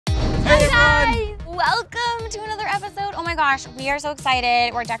Welcome to another episode. Oh my gosh, we are so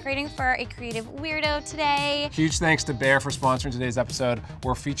excited. We're decorating for a creative weirdo today. Huge thanks to Bear for sponsoring today's episode.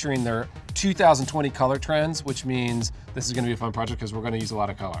 We're featuring their 2020 color trends, which means this is gonna be a fun project because we're gonna use a lot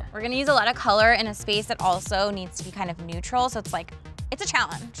of color. We're gonna use a lot of color in a space that also needs to be kind of neutral, so it's like, it's a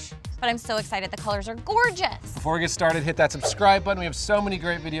challenge. But I'm so excited, the colors are gorgeous. Before we get started, hit that subscribe button. We have so many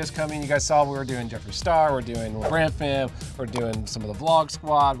great videos coming. You guys saw we were doing Jeffree Star, we're doing Brand Fam, we're doing some of the Vlog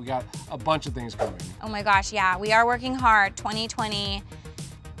Squad. We got a bunch of things coming. Oh my gosh, yeah, we are working hard. 2020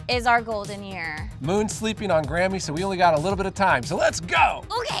 is our golden year. Moon's sleeping on Grammy, so we only got a little bit of time, so let's go!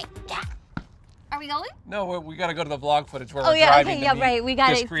 Okay, yeah. Are we going? No, we gotta go to the vlog footage where we're driving to meet We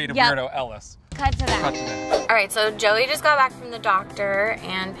got this creative weirdo, Ellis. Cut to that. Cut to that. All right, so Joey just got back from the doctor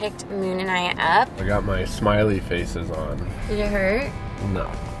and picked Moon and I up. I got my smiley faces on. Did it hurt? No.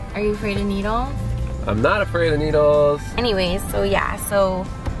 Are you afraid of needles? I'm not afraid of needles. Anyways, so yeah, so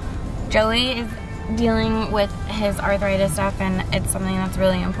Joey is dealing with his arthritis stuff, and it's something that's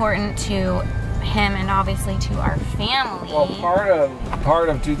really important to him and obviously to our family. Well, part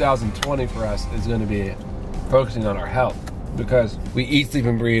of 2020 for us is going to be focusing on our health, because we eat, sleep,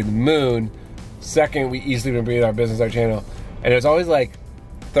 and breathe Moon. Second, we eat, sleep, and breathe our business, our channel, and it's always like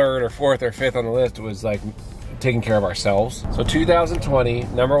third or fourth or fifth on the list was like taking care of ourselves. So 2020,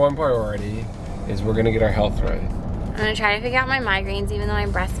 #1 priority is we're going to get our health right. I'm going to try to figure out my migraines, even though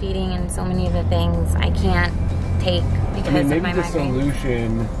I'm breastfeeding and so many of the things I can't take because of my migraines. Maybe the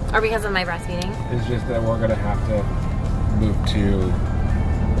solution, or because of my breastfeeding, is just that we're going to have to move to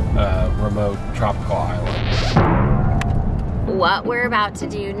a remote tropical island. What we're about to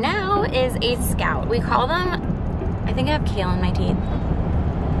do now is a scout. We call them, I think I have kale in my teeth.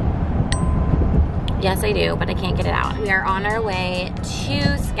 Yes, I do, but I can't get it out. We are on our way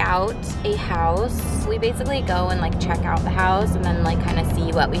to scout a house. We basically go and like check out the house and then like kind of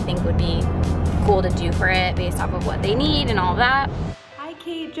see what we think would be cool to do for it based off of what they need and all that. Hi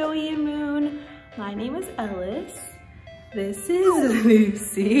Kate, Joey, and Moon. My name is Ellis. This is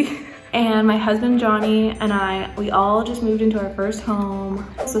Lucy. And my husband Johnny and we all just moved into our first home.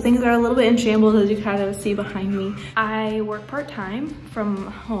 So things are a little bit in shambles, as you kind of see behind me. I work part-time from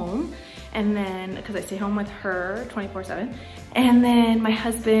home, and then, because I stay home with her 24/7. And then my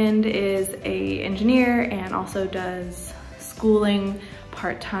husband is an engineer and also does schooling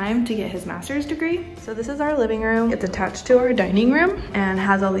part-time to get his master's degree. So this is our living room. It's attached to our dining room and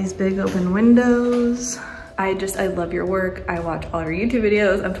has all these big open windows. I love your work. I watch all your YouTube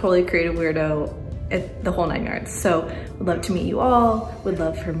videos. I'm totally a creative weirdo, the whole 9 yards. So would love to meet you all. Would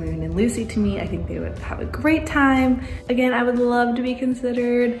love for Moon and Lucy to meet. I think they would have a great time. Again, I would love to be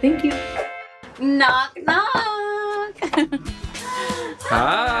considered. Thank you. Knock, knock.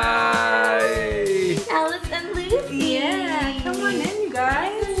 Hi. Alice and Lucy. Yeah, come on in, you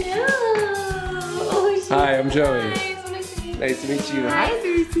guys. Hello. Hi, I'm Joey. Hi. Nice to meet you. Hi,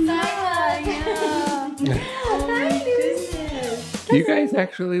 Lucy. Oh my goodness. You guys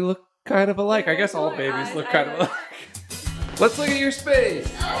actually look kind of alike. I guess all babies look kind of alike. Let's look at your space.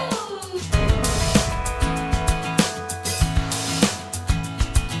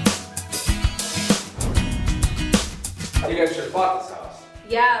 You guys just bought this house.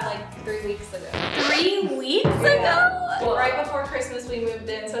 Yeah, like 3 weeks ago. 3 weeks ago? Well, right before Christmas we moved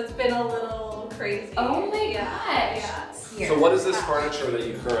in, so it's been a little crazy. Oh my gosh. Yeah. So what is this furniture that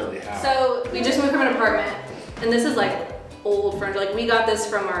you currently have? So we just moved from an apartment, and this is like old furniture. Like we got this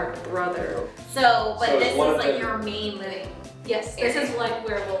from our brother. So this is like the, your main living. Yes, this is like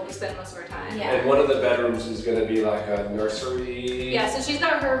where we'll be spending most of our time. Yeah. And one of the bedrooms is going to be like a nursery. Yeah, so she's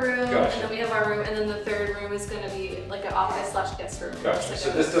got her room, Gotcha. and then we have our room, and then the third room is going to be like an office / guest room. Gotcha.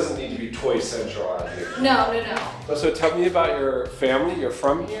 So this doesn't need to be toy central out here. No. So tell me about your family. You're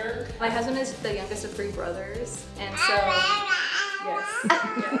from here? My husband is the youngest of 3 brothers, and so yes.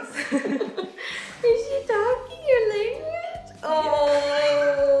 Is she talking your language? Oh.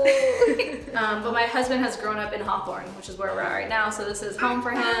 But my husband has grown up in Hawthorne, which is where we're at right now, so this is home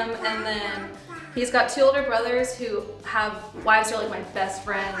for him. And then he's got 2 older brothers who have wives who are like my best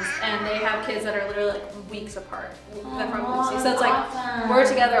friends, and they have kids that are literally like weeks apart. They're from Lucy. So it's like awesome. we're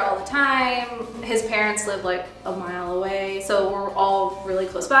together all the time. His parents live like a mile away, so we're all really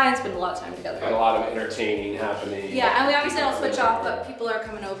close by and spend a lot of time together. Got a lot of entertaining happening. Yeah, and we obviously don't switch off, but people are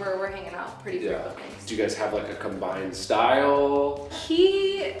coming over, we're hanging out pretty frequently. Do you guys have like a combined style?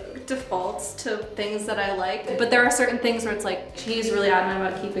 He defaults to things that I like, but there are certain things where it's like he's really adamant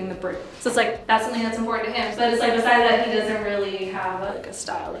about keeping the brick. So it's like that's something that's important to him. But it's like besides that, he doesn't really have like a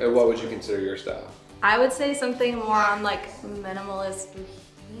style. And what would you consider your style? I would say something more on like minimalist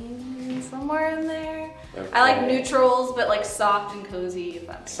green somewhere in there. Okay. I like neutrals, but like soft and cozy, if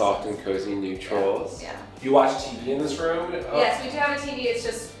that makes Soft sense. and cozy neutrals. Yeah. You watch TV in this room? Yes, we do have a TV. It's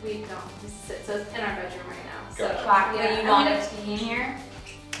just we don't. So it's in our bedroom right now. So Black, yeah, you want a TV in here?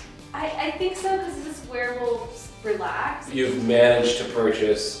 I think so because this is where we'll relax. You've managed to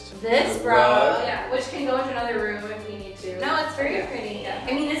purchase This the rug. rug. Yeah, which can go into another room if we need to. No, it's very Yeah. pretty. Yeah.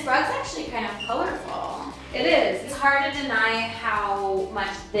 I mean, this rug's actually kind of colorful. It is. It's hard to deny how much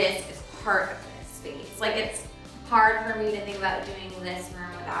this is part of this space. Like, it's hard for me to think about doing this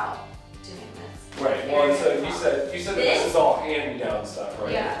room without doing this. Right. Well, and so you said that this is all hand-me-down stuff,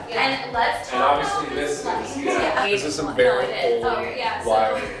 right? Yeah. And let's talk And obviously about this lighting. is this is some very old Oh, yeah,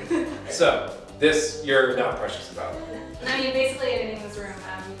 wiring. So this you're not precious about. I mean, basically anything in this room.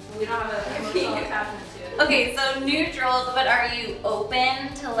 We don't have a emotional attachment to it. Okay, so neutrals, but are you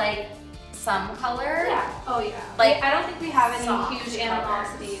open to like some color? Yeah. Oh yeah. Like, I don't think we have any soft huge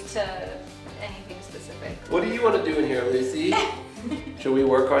animosity to anything specific. What do you want to do in here, Lucy? Should we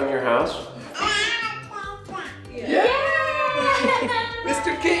work on your house? Yeah!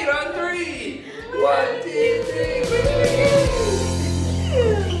 Mr. Kate on 3! 1, 2,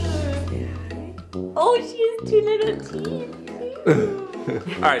 3. Oh, she has 2 little teeth.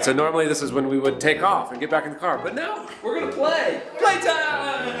 All right, so normally this is when we would take off and get back in the car, but no, we're gonna play.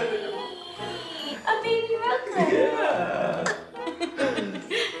 Playtime! A baby ruglet. Yeah.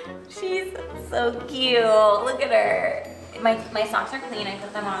 She's so cute. Look at her. My socks are clean. I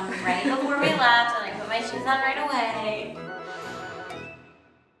put them on right before we left, and I put my shoes on right away.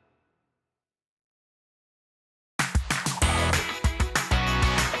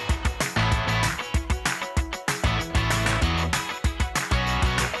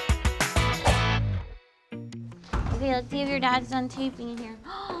 Okay, let's see if your dad's done taping in here.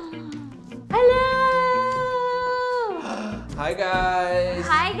 Hello! Hi, guys.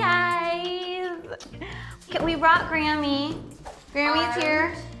 Hi, guys. Okay, we brought Grammy. Grammy's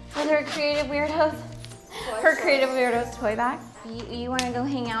here with her Creative Weirdos. Her Creative Weirdos toy bag. You want to go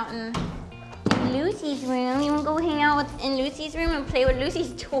hang out in Lucy's room? You want to go hang out in Lucy's room and play with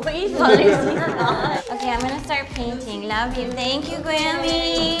Lucy's toys while Lucy's gone? Okay, I'm going to start painting. Love you. Thank you,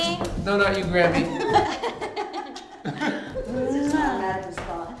 Grammy. No, not you, Grammy.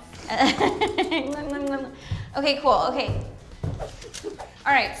 Okay, cool. Okay.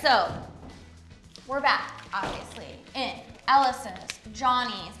 All right, so we're back, obviously, in Ellis's,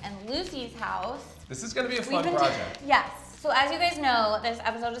 Johnny's, and Lucy's house. This is gonna be a fun project. Yes. So as you guys know, this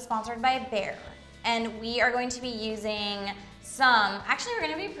episode is sponsored by Bear, and we are going to be using actually we're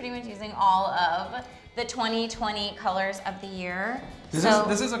gonna be pretty much using all of the 2020 colors of the year. This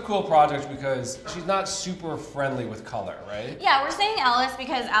is a cool project because she's not super friendly with color, right? Yeah, we're saying Ellis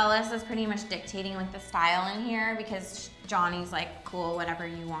because Ellis is pretty much dictating like the style in here because Johnny's like, cool, whatever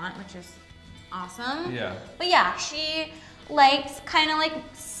you want, which is awesome. Yeah. But yeah, she likes kind of like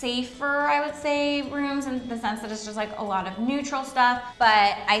safer, I would say, rooms in the sense that it's just like a lot of neutral stuff.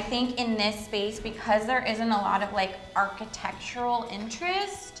 But I think in this space, because there isn't a lot of like architectural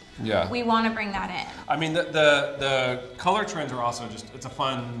interest, yeah, we want to bring that in. I mean, the color trends are also just, it's a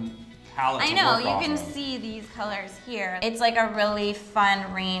fun palette to I know, work you off can of. see these colors here. It's like a really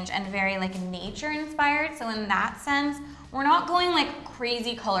fun range and very like nature inspired. So in that sense, we're not going like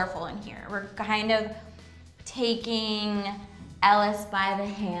crazy colorful in here. We're kind of taking Ellis by the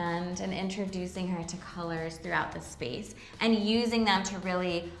hand and introducing her to colors throughout the space and using them to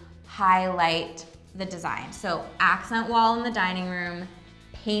really highlight the design. So accent wall in the dining room,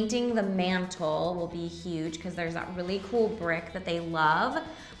 painting the mantle will be huge because there's that really cool brick that they love.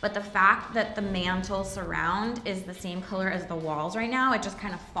 But the fact that the mantle surround is the same color as the walls right now, it just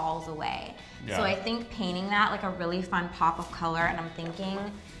kind of falls away. Yeah. So I think painting that like a really fun pop of color, and I'm thinking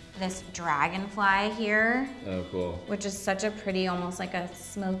this dragonfly here. Oh, cool. Which is such a pretty, almost like a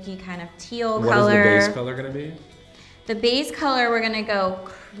smoky kind of teal What color. is the base color gonna be? The base color, we're gonna go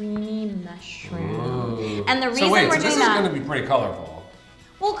creamy mushroom. Ooh. And the reason so wait, we're so doing this that. is gonna be pretty colorful.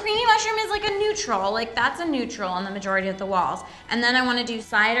 Well, creamy mushroom is like a neutral, like that's a neutral on the majority of the walls. And then I wanna do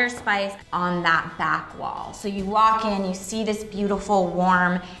cider spice on that back wall. So you walk in, you see this beautiful,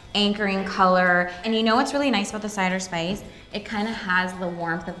 warm, anchoring color. And you know what's really nice about the cider spice? It kind of has the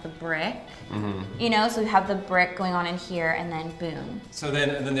warmth of the brick. You know, so we have the brick going on in here and then boom. So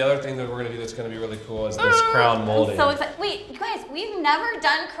then the other thing that we're gonna do that's gonna be really cool is this crown molding. I'm so excited. Wait, you guys, we've never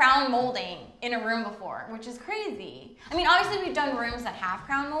done crown molding in a room before, which is crazy. I mean, obviously we've done rooms that have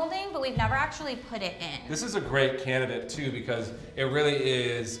crown molding, but we've never actually put it in. This is a great candidate too because it really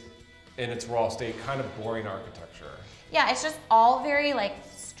is, in its raw state, kind of boring architecture. Yeah, it's just all very like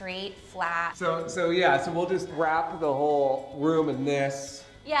straight, flat. So yeah, so we'll just wrap the whole room in this.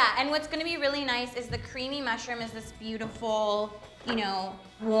 Yeah, and what's gonna be really nice is the creamy mushroom is this beautiful, you know,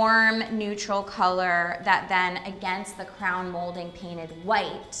 warm, neutral color that then against the crown molding painted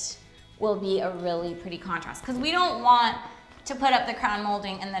white will be a really pretty contrast. Because we don't want to put up the crown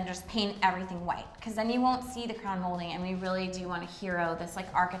molding and then just paint everything white, because then you won't see the crown molding, and we really do want to hero this like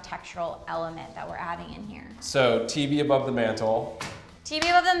architectural element that we're adding in here. So TV above the mantle. TV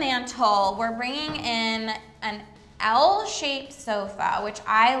above the mantle, we're bringing in an L-shaped sofa, which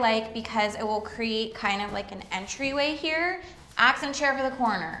I like because it will create kind of like an entryway here. Accent chair for the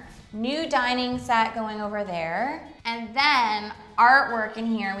corner. New dining set going over there. And then artwork in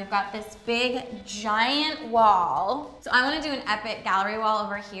here. We've got this big giant wall. So I want to do an epic gallery wall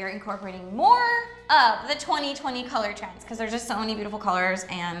over here incorporating more of the 2020 color trends, because there's just so many beautiful colors,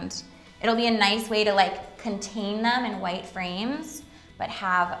 and it'll be a nice way to like contain them in white frames, but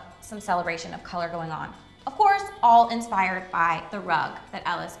have some celebration of color going on. Of course, all inspired by the rug that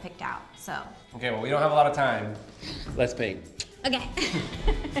Ellis picked out, so. Okay, well, we don't have a lot of time. Let's paint. Okay.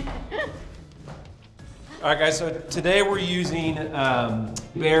 All right, guys, so today we're using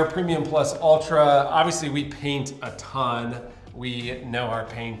Behr Premium Plus Ultra. Obviously, we paint a ton. We know our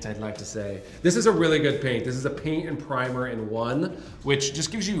paint, I'd like to say. This is a really good paint. This is a paint and primer in one, which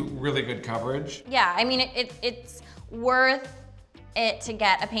just gives you really good coverage. Yeah, I mean, it's worth it to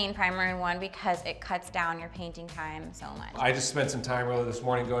get a paint primer in one because it cuts down your painting time so much. I just spent some time earlier this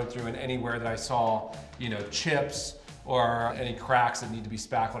morning going through, and anywhere that I saw, you know, chips or any cracks that need to be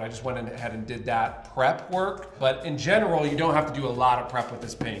spackled, I just went ahead and did that prep work. But in general, you don't have to do a lot of prep with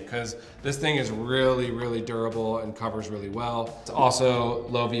this paint, because this thing is really, really durable and covers really well. It's also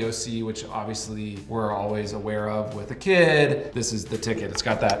low VOC, which obviously we're always aware of with a kid. This is the ticket. It's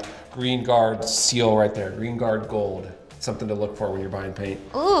got that Green Guard seal right there, Green Guard Gold. Something to look for when you're buying paint.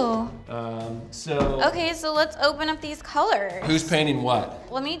 Ooh. Okay, so let's open up these colors. Who's painting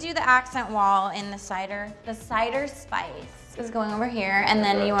what? Let me do the accent wall in the cider. The cider spice is going over here, and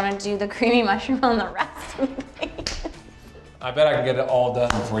then you want to do the creamy mushroom on the rest of the paint. I bet I can get it all done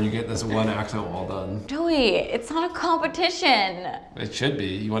before you get this one accent wall done. Joey, it's not a competition. It should be.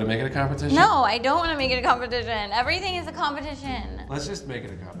 You want to make it a competition? No, I don't want to make it a competition. Everything is a competition. Let's just make it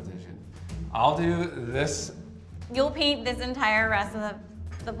a competition. I'll do this. You'll paint this entire rest of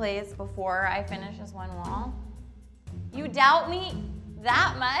the place before I finish this one wall? You doubt me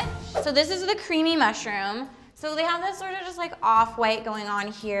that much? So this is the creamy mushroom. So they have this sort of just like off-white going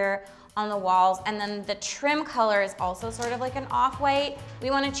on here on the walls, and then the trim color is also sort of like an off-white. We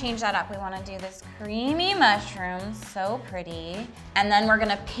want to change that up. We want to do this creamy mushroom, so pretty. And then we're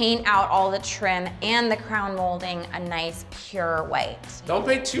gonna paint out all the trim and the crown molding a nice pure white. Don't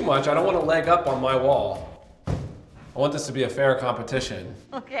paint too much. I don't want to leg up on my wall. I want this to be a fair competition.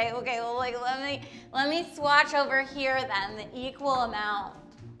 Okay, well, like, let me swatch over here then, the equal amount.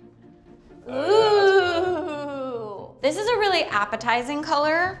 Ooh. This is a really appetizing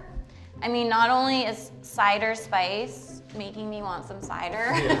color. I mean, not only is cider spice making me want some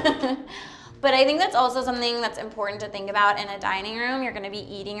cider, yeah. But I think that's also something that's important to think about in a dining room. You're gonna be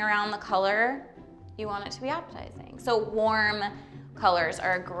eating around the color. You want it to be appetizing. So warm colors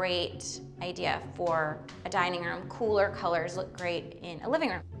are a great idea for a dining room. Cooler colors look great in a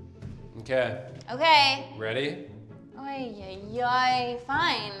living room. Okay. Okay. Ready? Oy,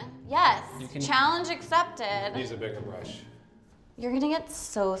 fine. Yes. Challenge accepted. Use a bigger brush. You're gonna get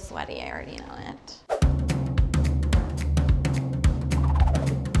so sweaty, I already know it.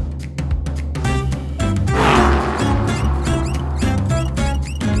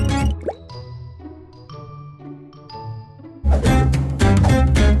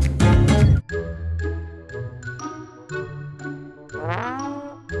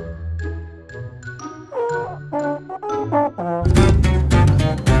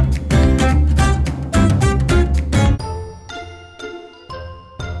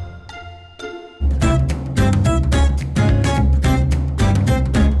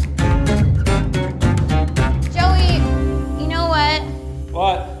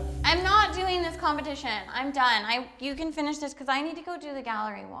 I'm done. You can finish this because I need to go do the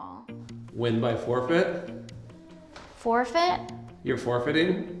gallery wall. Win by forfeit? Forfeit? You're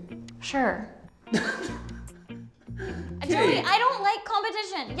forfeiting? Sure. Joey, I don't like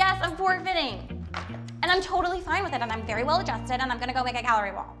competition. Yes, I'm forfeiting. And I'm totally fine with it, and I'm very well adjusted, and I'm gonna go make a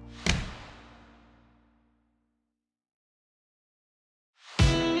gallery wall.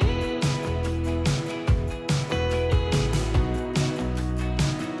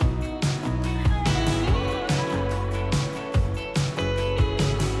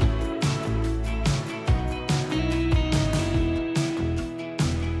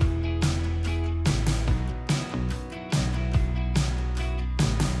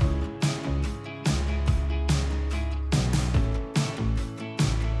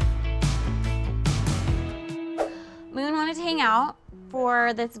 out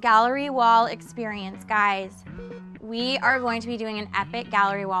for this gallery wall experience, guys. We are going to be doing an epic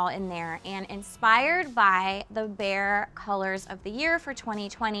gallery wall in there, and inspired by the Bear colors of the year for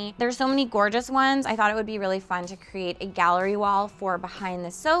 2020. There's so many gorgeous ones. I thought it would be really fun to create a gallery wall for behind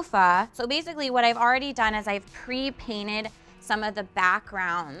the sofa. So basically what I've already done is I've pre-painted some of the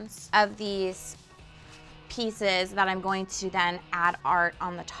backgrounds of these pieces that I'm going to then add art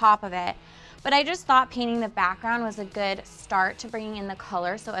on the top of it. But I just thought painting the background was a good start to bringing in the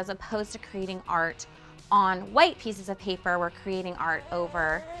color. So as opposed to creating art on white pieces of paper, we're creating art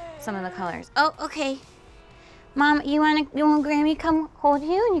over some of the colors. Oh, okay. Mom, you want Grammy come hold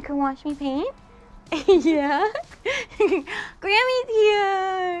you and you can watch me paint? Yeah? Grammy's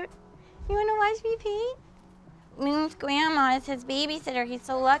here. You want to watch me paint? Moon's grandma is his babysitter. He's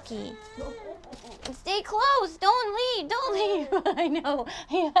so lucky. Stay close. Don't leave. Don't leave. I know.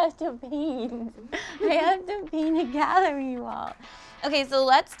 I have to paint. I have to paint a gallery wall. Okay, so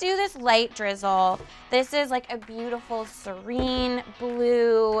let's do this light drizzle. This is like a beautiful, serene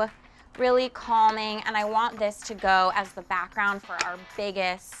blue, really calming, and I want this to go as the background for our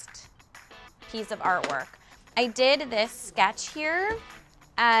biggest piece of artwork. I did this sketch here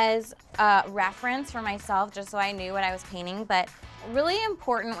as a reference for myself, just so I knew what I was painting, but really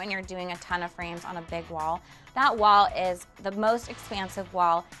important when you're doing a ton of frames on a big wall. That wall is the most expansive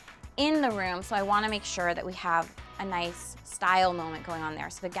wall in the room, so I want to make sure that we have a nice style moment going on there.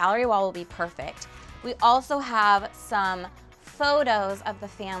 So the gallery wall will be perfect. We also have some photos of the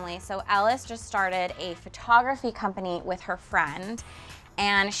family. So Ellis just started a photography company with her friend,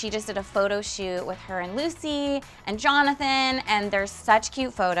 and she just did a photo shoot with her and Lucy and Jonathan, and there's such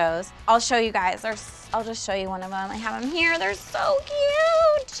cute photos. I'll show you guys. I'll just show you one of them. I have them here. They're so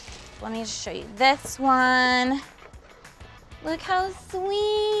cute. Let me just show you this one. Look how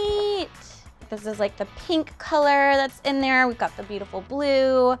sweet. This is like the pink color that's in there. We've got the beautiful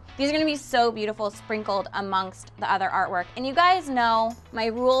blue. These are gonna be so beautiful sprinkled amongst the other artwork. And you guys know my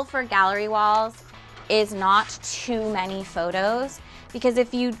rule for gallery walls is not too many photos, because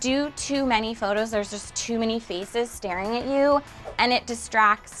if you do too many photos, there's just too many faces staring at you and it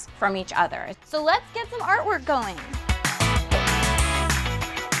distracts from each other. So let's get some artwork going.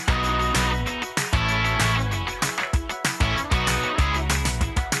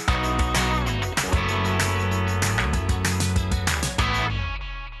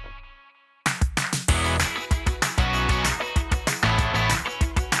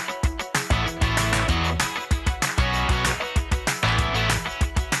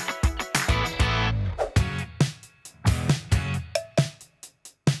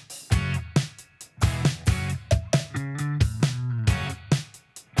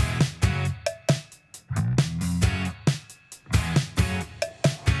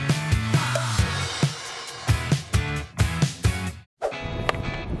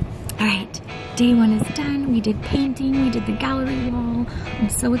 All right, day one is done. We did painting, we did the gallery wall. I'm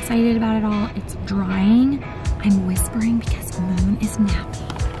so excited about it all. It's drying. I'm whispering because Moon is napping.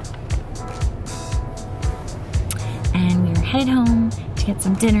 And we are headed home to get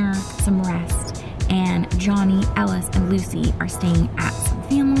some dinner, some rest, and Johnny, Ellis, and Lucy are staying at some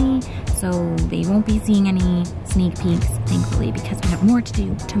family, so they won't be seeing any sneak peeks, thankfully, because we have more to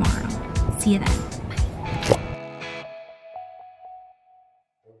do tomorrow. See you then.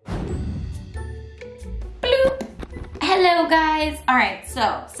 Hello guys. All right,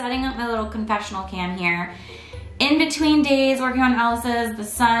 so setting up my little confessional cam here. In between days working on Ellis's, the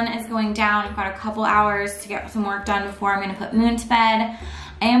sun is going down. I've got a couple hours to get some work done before I'm gonna put Moon to bed.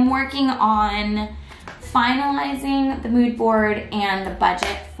 I am working on finalizing the mood board and the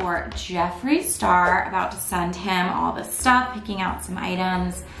budget for Jeffree Star. About to send him all the stuff, picking out some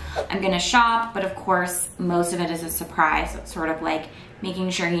items. I'm gonna shop, but of course, most of it is a surprise. So it's sort of like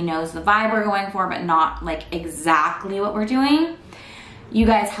making sure he knows the vibe we're going for, but not like exactly what we're doing. You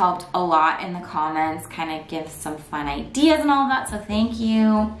guys helped a lot in the comments, kind of give some fun ideas and all of that, so thank you.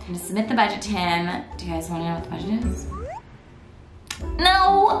 I'm gonna submit the budget to him. Do you guys wanna know what the budget is?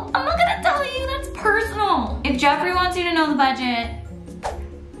 No, I'm not gonna tell you, that's personal. If Jeffree wants you to know the budget,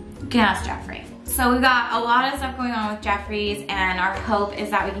 you can ask Jeffree. So we've got a lot of stuff going on with Jeffree's, and our hope is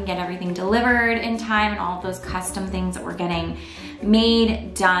that we can get everything delivered in time and all of those custom things that we're getting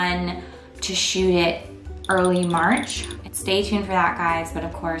made, done to shoot it early March. Stay tuned for that, guys, but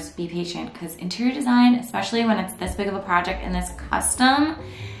of course, be patient, because interior design, especially when it's this big of a project and this custom,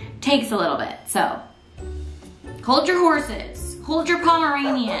 takes a little bit. So hold your horses, hold your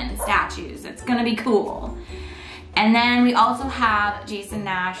Pomeranian statues. It's gonna be cool. And then we also have Jason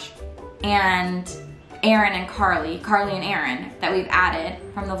Nash and Aaron and Carly and Aaron that we've added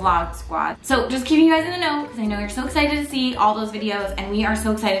from the vlog squad. So just keeping you guys in the know, because I know you're so excited to see all those videos, and we are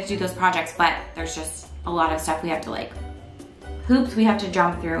so excited to do those projects, but there's just a lot of stuff we have to like, hoops we have to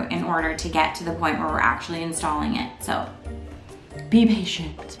jump through in order to get to the point where we're actually installing it. So be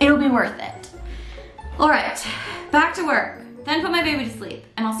patient. It'll be worth it. All right, back to work. Then put my baby to sleep,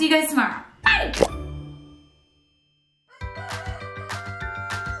 and I'll see you guys tomorrow. Bye!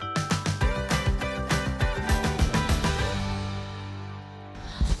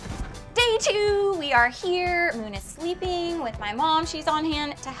 Day 2, we are here. Moon is sleeping with my mom. She's on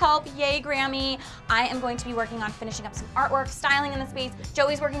hand to help. Yay, Grammy. I am going to be working on finishing up some artwork, styling in the space.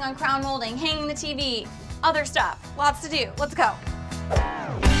 Joey's working on crown molding, hanging the TV, other stuff. Lots to do. Let's go.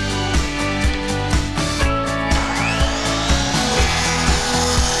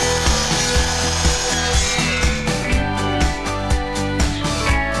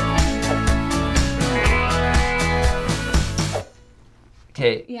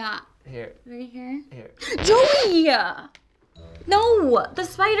 Kate. Yeah. Here. Right here. Here. Joey! No, the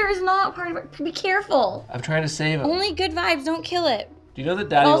spider is not part of it. Be careful. I'm trying to save him. Only good vibes, don't kill it. Do you know that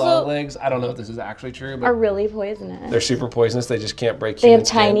daddy long legs, I don't know if this is actually true, but are really poisonous. they're super poisonous. They just can't break They have human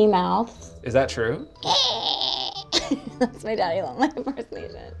skin. tiny mouths. Is that true? That's my daddy long leg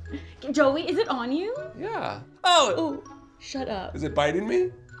impersonation. Joey, is it on you? Yeah. Oh! Oh, shut up. Is it biting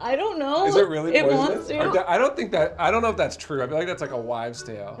me? I don't know. Is it really It poisonous? wants to. I don't think that, I don't know if that's true. I feel like that's like a wives'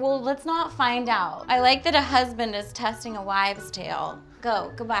 tale. Well, let's not find out. I like that a husband is testing a wives' tale.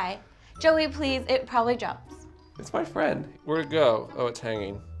 Go, goodbye. Joey, please, it probably jumps. It's my friend. Where'd it go? Oh, it's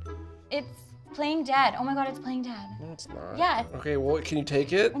hanging. It's playing dead. Oh my God, it's playing dead. No, it's not. Yeah. Okay, well, can you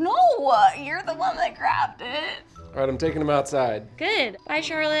take it? No, you're the one that grabbed it. All right, I'm taking him outside. Good. Bye,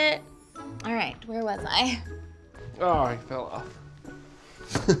 Charlotte. All right, where was I? Oh, I fell off.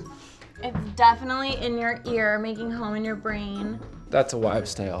 It's definitely in your ear, making home in your brain. That's a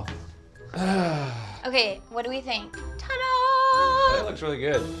wives' tale. Okay, what do we think? That Ta-da! looks really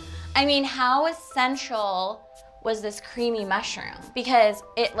good. I mean, how essential was this creamy mushroom? Because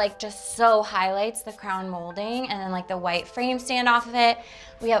it like just so highlights the crown molding, and then like the white frame stand off of it.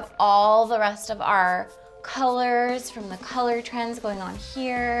 We have all the rest of our colors from the color trends going on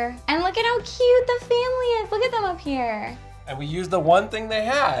here. And look at how cute the family is. Look at them up here. And we used the one thing they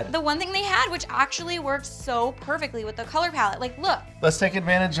had. The one thing they had, which actually works so perfectly with the color palette. Like, look. Let's take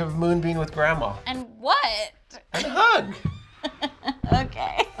advantage of Moon being with Grandma. And what? And hug.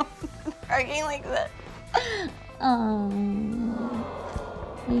 Okay. Arguing like this. Oh,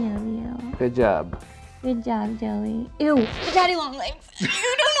 we love you. Good job. Good job, Joey. Ew, daddy long legs. You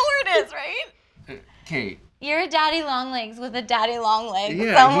don't know where it is, right? Kate. You're a daddy long legs with a daddy long leg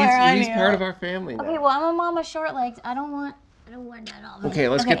somewhere Yeah, on he's you. part of our family now. Okay, well, I'm a mama short legs. I don't want that all. Okay,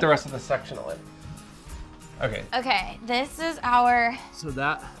 let's get the rest of the sectional in. Okay. Okay, this is our. So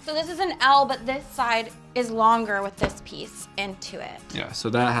this is an L, but this side is longer with this piece into it. Yeah,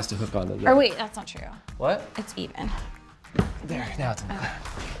 so that has to hook onto that. Or wait, that's not true. What? It's even. There, now it's in the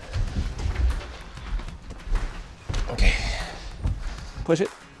Okay. Push it.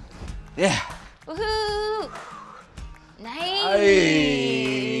 Yeah. Woohoo! Nice.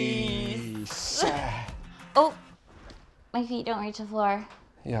 Oh, my feet don't reach the floor.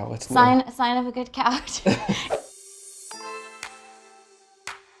 Yeah, what's Sign of a good couch.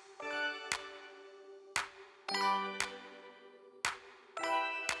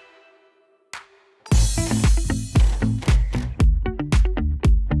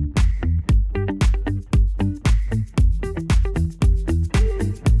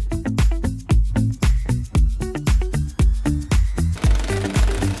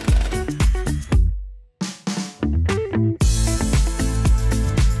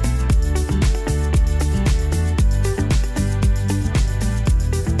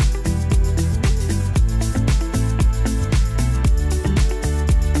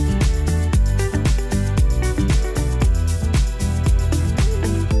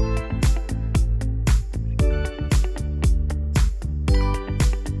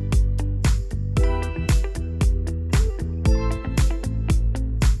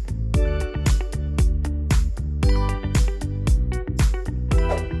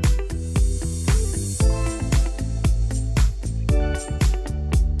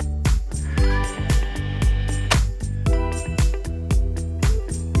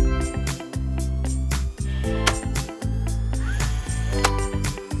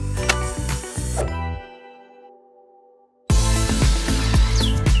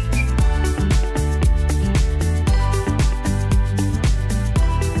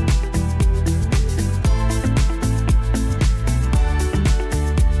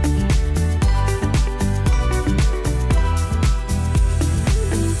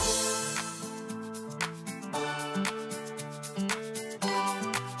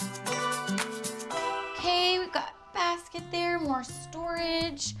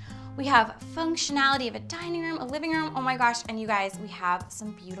 have functionality of a dining room, a living room. Oh my gosh, and you guys, we have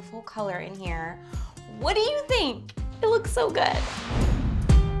some beautiful color in here. What do you think? It looks so good.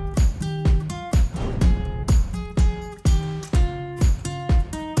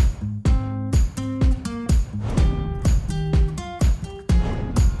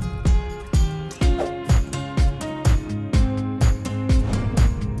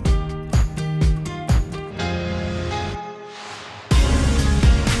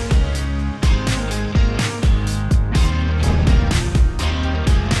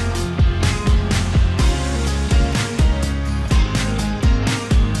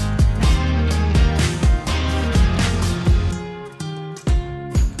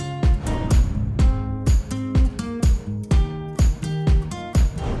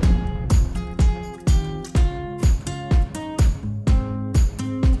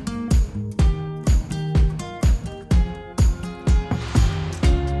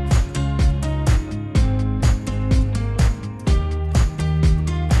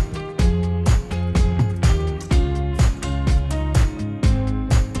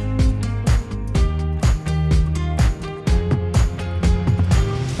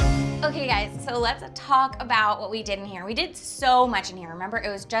 Okay guys, so let's talk about what we did in here. We did so much in here. Remember, it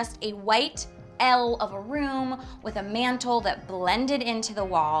was just a white L of a room with a mantle that blended into the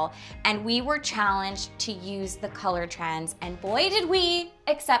wall, and we were challenged to use the color trends, and boy did we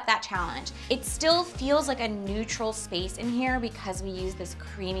accept that challenge. It still feels like a neutral space in here because we use this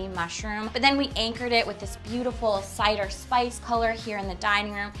creamy mushroom, but then we anchored it with this beautiful cider spice color here in the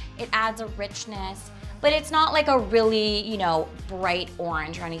dining room. It adds a richness, but it's not like a really, you know, bright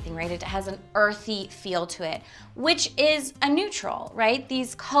orange or anything, right? It has an earthy feel to it, which is a neutral, right?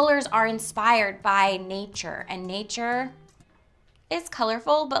 These colors are inspired by nature, and nature is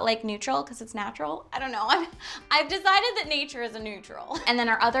colorful, but like neutral because it's natural. I don't know, I've decided that nature is a neutral. And then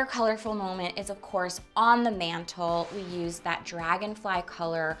our other colorful moment is, of course, on the mantle. We used that dragonfly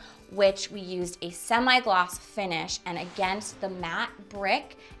color, which we used a semi-gloss finish, and against the matte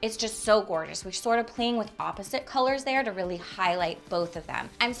brick, it's just so gorgeous. We're sort of playing with opposite colors there to really highlight both of them.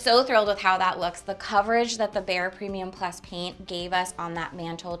 I'm so thrilled with how that looks. The coverage that the Behr Premium Plus paint gave us on that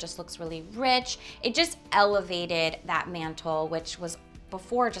mantle just looks really rich. It just elevated that mantle, which was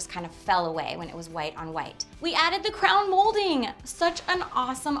before just kind of fell away when it was white on white. We added the crown molding. Such an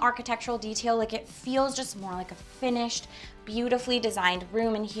awesome architectural detail. Like, it feels just more like a finished, beautifully designed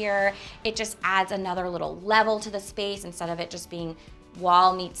room in here. It just adds another little level to the space instead of it just being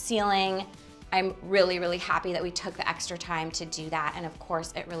wall meets ceiling. I'm really, really happy that we took the extra time to do that. And of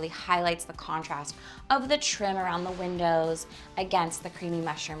course, it really highlights the contrast of the trim around the windows against the creamy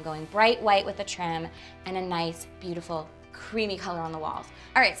mushroom, going bright white with the trim and a nice, beautiful, creamy color on the walls.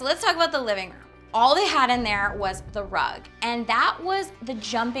 All right, so let's talk about the living room. All they had in there was the rug, and that was the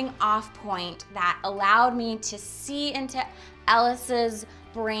jumping off point that allowed me to see into Ellis's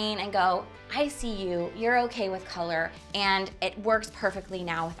brain and go, I see you, you're okay with color, and it works perfectly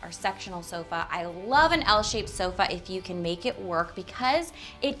now with our sectional sofa. I love an L-shaped sofa if you can make it work because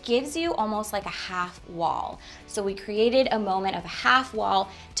it gives you almost like a half wall. So we created a moment of a half wall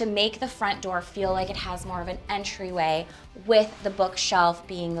to make the front door feel like it has more of an entryway, with the bookshelf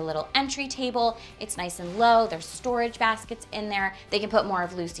being the little entry table. It's nice and low, there's storage baskets in there. They can put more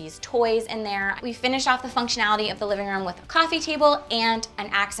of Lucy's toys in there. We finished off the functionality of the living room with a coffee table and an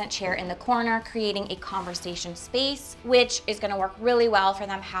accent chair in the corner, creating a conversation space, which is gonna work really well for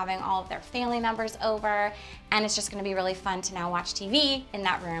them having all of their family members over. And it's just gonna be really fun to now watch TV in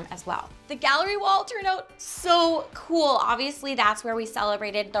that room as well. The gallery wall turned out so cool. Obviously, that's where we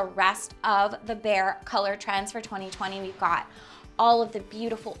celebrated the rest of the Behr color trends for 2020. We've got all of the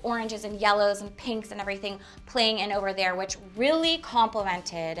beautiful oranges and yellows and pinks and everything playing in over there, which really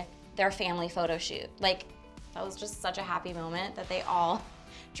complemented their family photo shoot. Like, that was just such a happy moment that they all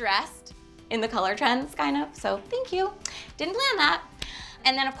dressed in the color trends, kind of. So thank you. Didn't plan that.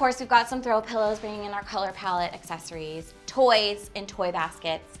 And then of course we've got some throw pillows, bringing in our color palette, accessories, toys in toy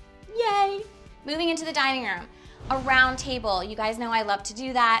baskets. Yay! Moving into the dining room. A round table. You guys know I love to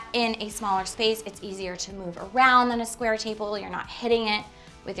do that in a smaller space. It's easier to move around than a square table. You're not hitting it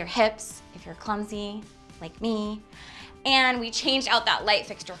with your hips if you're clumsy like me. And we changed out that light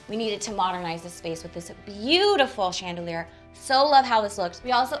fixture. We needed to modernize the space with this beautiful chandelier. So love how this looks.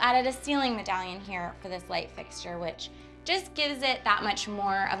 We also added a ceiling medallion here for this light fixture, which just gives it that much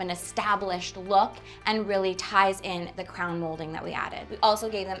more of an established look and really ties in the crown molding that we added. We also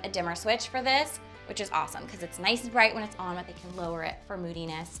gave them a dimmer switch for this, which is awesome because it's nice and bright when it's on, but they can lower it for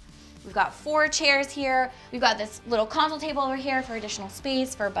moodiness. We've got 4 chairs here. We've got this little console table over here for additional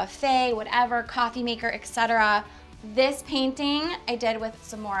space, for buffet, whatever, coffee maker, etc. This painting I did with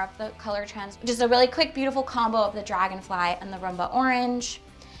some more of the color trends. Just a really quick, beautiful combo of the dragonfly and the rumba orange.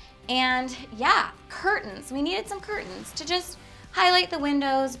 And yeah, curtains. We needed some curtains to just highlight the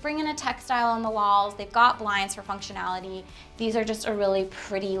windows, bring in a textile on the walls. They've got blinds for functionality. These are just a really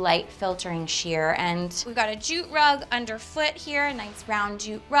pretty light filtering sheer. And we've got a jute rug underfoot here, a nice round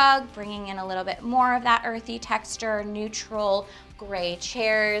jute rug, bringing in a little bit more of that earthy texture, neutral gray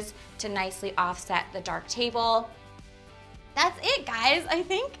chairs to nicely offset the dark table. That's it, guys. I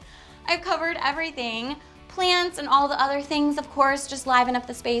think I've covered everything. Plants and all the other things, of course, just liven up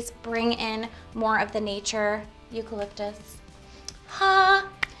the space, bring in more of the nature, eucalyptus. I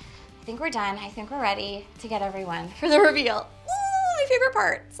think we're done. I think we're ready to get everyone for the reveal. Ooh, my favorite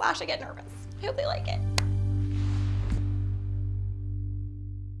part, / I get nervous. I hope they like it.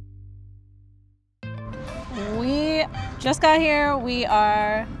 We just got here. We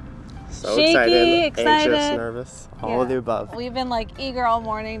are so shaky, excited, anxious, nervous, all of the above. We've been like eager all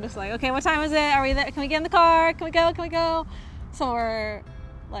morning, just like, okay, what time is it? Are we there? Can we get in the car? Can we go? Can we go? So we're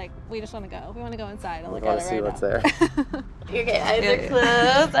like, we just want to go. We want to go inside and look at it right now. We want to see what's there. Okay, eyes are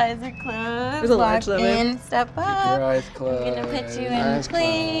closed. Eyes are closed. There's a latch Walk in, step up. Keep your eyes closed. I'm gonna put you in Eyes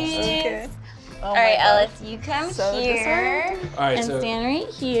place. Okay. Oh all right, Ellis, you come here. All right, and so stand right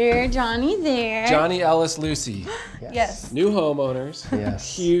here. Johnny there. Johnny, Ellis, Lucy. Yes. New homeowners.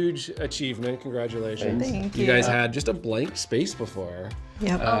 Yes. Huge achievement. Congratulations. Thank You you. guys had just a blank space before.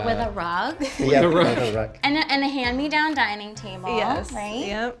 Yep. Oh, with a rug. Yeah, the rug. And a hand-me-down dining table. Yes. Right?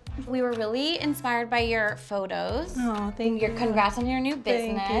 Yep. We were really inspired by your photos. Oh, thank you. Congrats on your new Thank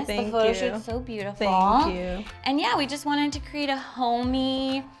you, business. thank The photo you. shoot's so beautiful. Thank you. And yeah, we just wanted to create a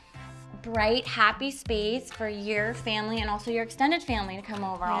homey, bright, happy space for your family and also your extended family to come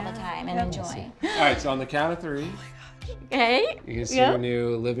over all the time and enjoy. All right, so on the count of 3, Okay? you can see your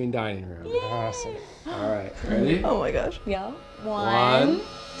new living dining room. Awesome. All right, ready? Oh my gosh. Yeah. 1,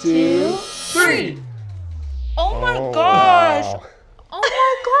 2, 3. Oh my gosh. Oh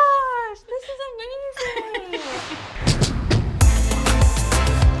my gosh. This is amazing.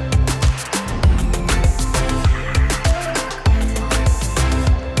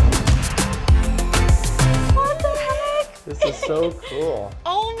 This is so cool.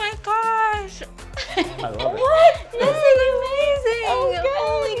 Oh my gosh. I love it. What? This is amazing.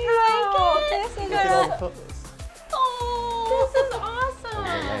 Holy cow. This is Look at all the photos. Oh, this is awesome.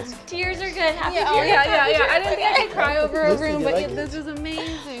 nice. Tears are good. Happy tears. Oh yeah. I didn't think I could cry over a Lucy, room, you but like it? this is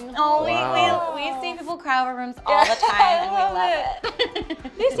amazing. Oh, Wow. we see people cry over rooms all the time, and we love it.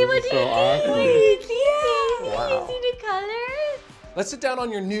 You see what This is you so awesome. Wait, see? Wow. You see the colors? Let's sit down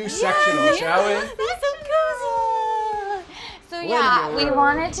on your new sectional, shall we? That's so cozy. So yeah, we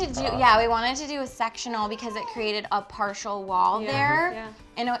wanted to do a sectional because it created a partial wall there. Yeah.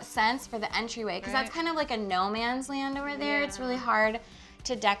 In a sense for the entryway, because that's kind of like a no man's land over there. It's really hard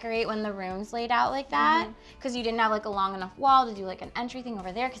to decorate when the room's laid out like that, because you didn't have like a long enough wall to do like an entry thing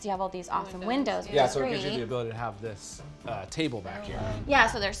over there, because you have all these awesome windows. Which Yeah, is so it great. gives you the ability to have this table back here. Yeah,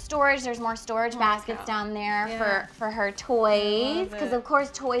 so there's storage. There's more storage baskets down there for her toys, because of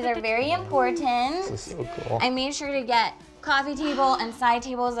course toys are very important. This is so cool. I made sure to get coffee table and side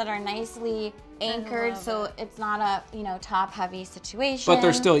tables that are nicely anchored, so it's not a top heavy situation. But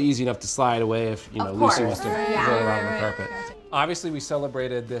they're still easy enough to slide away if Of Lucy wants to course. roll Yeah. around the carpet. Obviously, we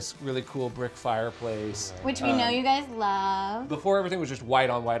celebrated this really cool brick fireplace. which we know you guys love. Before, everything was just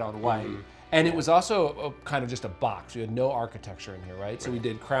white on white on white. And it was also kind of just a box. We had no architecture in here, right? So we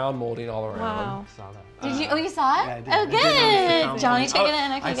did crown molding all around. Wow. I saw that. Did you? Oh, you saw it? Yeah, I did. Oh, I did notice the good. Johnny took it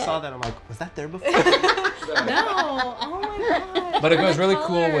in. I Okay, saw good. that. I'm like, was that there before? No. Oh my gosh. But it goes really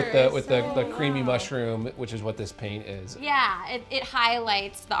cool with the colors. creamy mushroom, which is what this paint is. Yeah, it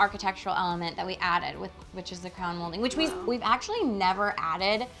highlights the architectural element that we added, which is the crown molding, which we've actually never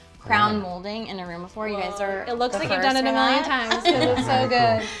added crown molding in a room before. You guys are. It looks the like you've first done it a for million that. times because it's so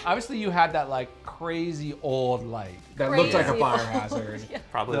good. Obviously, you had that like crazy old light that looked like a Crazy fire old. hazard.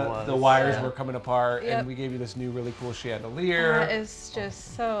 Probably was. The wires were coming apart, Yep. and we gave you this new really cool chandelier. That is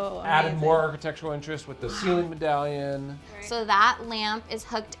just so Added amazing. more architectural interest with the ceiling medallion. So that lamp is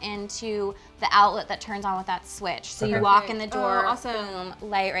hooked into the outlet that turns on with that switch. So you walk in the door, Oh, awesome. boom,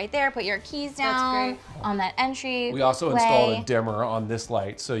 light right there, put your keys down on that entry. We also installed a dimmer on this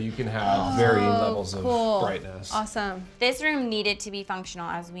light, so you can have varying levels of brightness. Awesome. This room needed to be functional,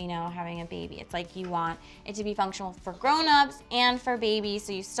 as we know, having a baby. It's like you want it to be functional for grown-ups and for babies.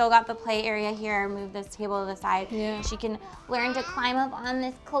 So you still got the play area here. Move this table to the side. Yeah. She can learn to climb up on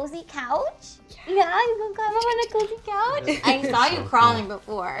this cozy couch. Yeah, you can climb up on a cozy couch. I saw you crawling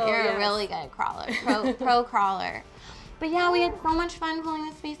before. You're a really good crawler, pro crawler. But yeah, we had so much fun pulling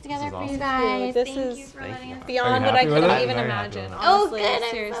this space together for you guys. This Thank is you for letting us. beyond Are you what I happy could with have it? even I'm very happy imagined. with it. Oh, Honestly, good, I'm so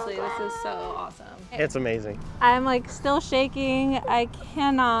seriously, this is glad. so awesome. It's amazing. I'm like still shaking. I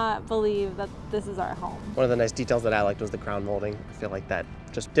cannot believe that this is our home. One of the nice details that I liked was the crown molding. I feel like that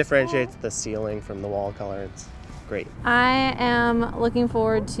just differentiates the ceiling from the wall color. It's great. I am looking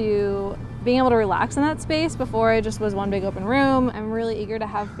forward to being able to relax in that space. Before it just was one big open room. I'm really eager to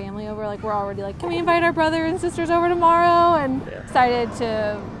have family over. Like we're already like, can we invite our brother and sisters over tomorrow? And excited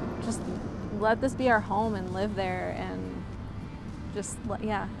to just let this be our home and live there and just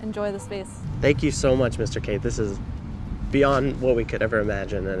enjoy the space. Thank you so much, Mr. Kate. This is beyond what we could ever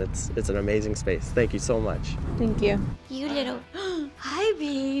imagine, and it's an amazing space. Thank you so much. Thank you. You little. Hi,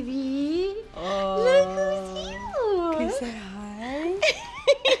 baby. Look who's here. Can you say hi?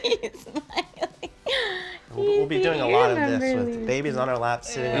 He's smiling. We'll be doing a lot of this with babies on our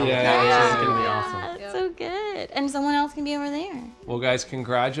laps sitting on the couch. Yeah. This is going to be awesome. That's so good. And someone else can be over there. Well, guys,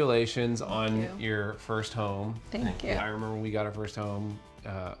 congratulations on your first home. Thank you. I remember when we got our first home.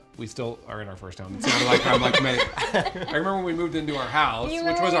 We still are in our first home. It sounded like I'm like many. I remember when we moved into our house, You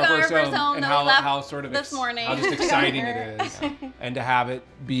which remember was when our we got first our first home, home and that we left how sort of this morning. how just exciting it is, and to have it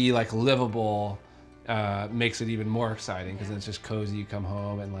be like livable makes it even more exciting because it's just cozy. You come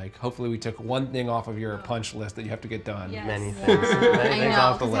home and like hopefully we took one thing off of your punch list that you have to get done. Yes. Many things. Many I things know,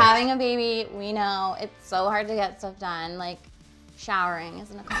 off the because list. having a baby, we know it's so hard to get stuff done. Like showering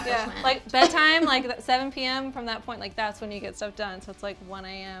is an accomplishment. Yeah, like bedtime, like 7 p.m. From that point, like that's when you get stuff done. So it's like 1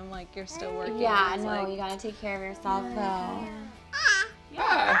 a.m. Like you're still working. Yeah, It's no, like, you gotta take care of yourself though.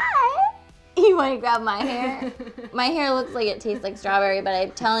 Yeah. You want to grab my hair? My hair looks like it tastes like strawberry, but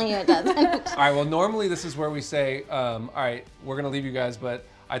I'm telling you it doesn't. All right. Well, normally this is where we say, all right, we're gonna leave you guys, but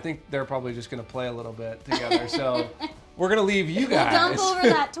I think they're probably just gonna play a little bit together. So we're gonna leave you guys. Dump over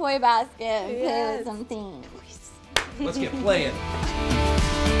that toy basket and play Yes. with some things. Let's get playing.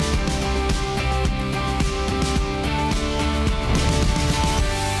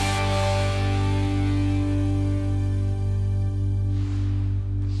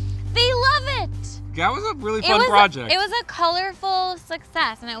 They love it. That was a really fun project. It was a colorful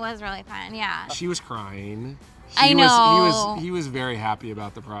success, and it was really fun. Yeah. She was crying. I know. He was very happy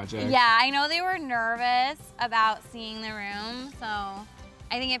about the project. Yeah, I know they were nervous about seeing the room, so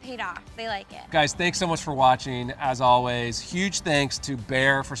I think it paid off. They like it. Guys, thanks so much for watching. As always, huge thanks to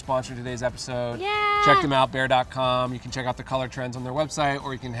Behr for sponsoring today's episode. Yeah. Check them out, behr.com. You can check out the color trends on their website,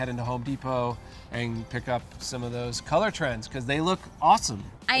 or you can head into Home Depot and pick up some of those color trends because they look awesome.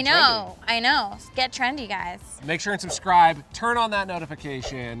 I know. Get trendy, guys. Make sure and subscribe. Turn on that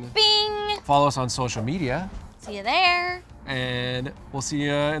notification. Bing. Follow us on social media. See you there. And we'll see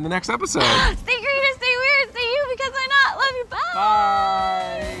you in the next episode. Stay creative, stay weird, stay you because why not? Love you. Bye.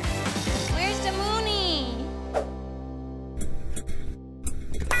 Bye. Where's the Mooney?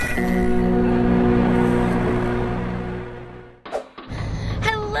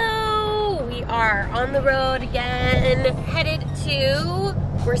 Hello. We are on the road again, headed to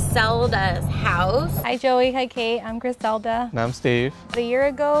Griselda's house. Hi Joey, hi Kate, I'm Griselda. And I'm Steve. A year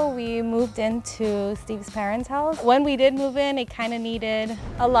ago, we moved into Steve's parents' house. When we did move in, it kind of needed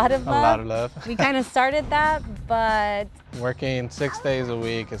a lot of love. A lot of love. We kind of started that, but Working 6 days a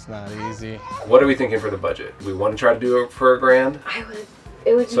week, it's not easy. What are we thinking for the budget? We want to try to do it for $1,000.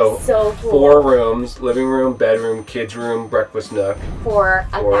 It would be so cool. 4 rooms, living room, bedroom, kids room, breakfast nook For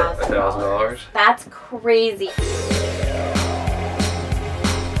for $1,000. $1,000. That's crazy.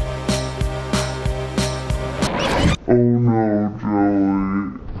 Oh no,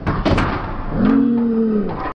 Joey.